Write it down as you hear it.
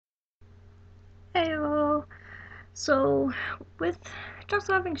Heyo. So, with just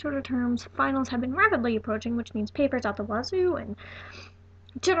having shorter terms, finals have been rapidly approaching, which means papers out the wazoo and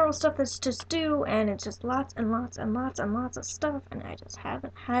general stuff that's just due, and it's just lots and lots and lots and lots of stuff, and I just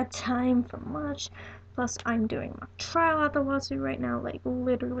haven't had time for much. Plus, I'm doing my trial out the wazoo right now. Like,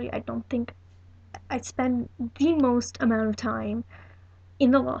 literally, I don't think I spend the most amount of time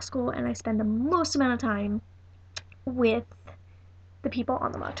in the law school, and I spend the most amount of time with the people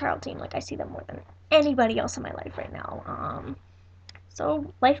on the mock trial team. Like, I see them more than anybody else in my life right now.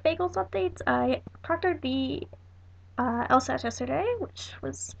 So, Life Bagels updates. I proctored the LSAT yesterday, which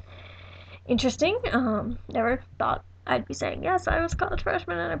was interesting. Never thought I'd be saying yes. I was a college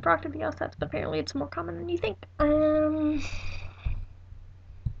freshman and I proctored the LSAT, but apparently it's more common than you think.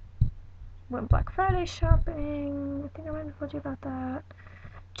 Went Black Friday shopping. I think I might have told you about that.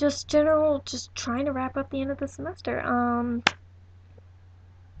 Just general, just trying to wrap up the end of the semester.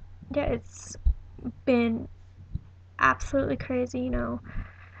 Yeah, it's been absolutely crazy.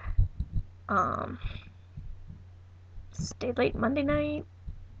 Um, Stayed late Monday night,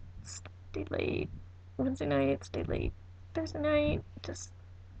 stayed late Wednesday night, stayed late Thursday night. Just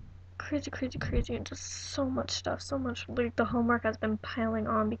crazy, crazy, crazy, and just so much stuff. So much. Like, the homework has been piling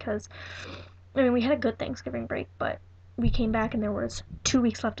on because, I mean, we had a good Thanksgiving break, but we came back and there was 2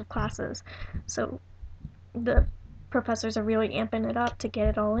 weeks left of classes. So the professors are really amping it up to get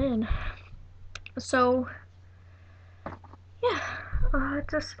it all in. So, yeah,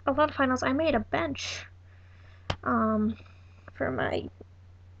 just a lot of finals. I made a bench for my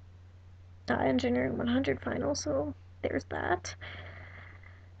engineering 100 final, so there's that.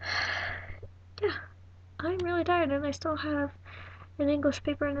 Yeah, I'm really tired, and I still have an English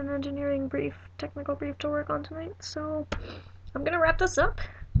paper and an engineering brief, technical brief to work on tonight, so I'm gonna wrap this up.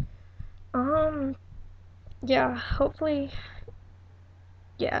 Yeah, hopefully,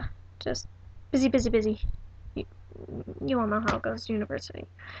 yeah, just busy, busy, busy. You, you all know how it goes to university.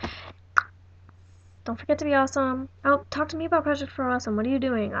 Don't forget to be awesome. Oh, talk to me about Project for Awesome. What are you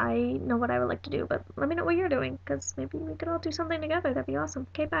doing? I know what I would like to do, but let me know what you're doing, because maybe we could all do something together. That'd be awesome.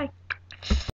 Okay, bye.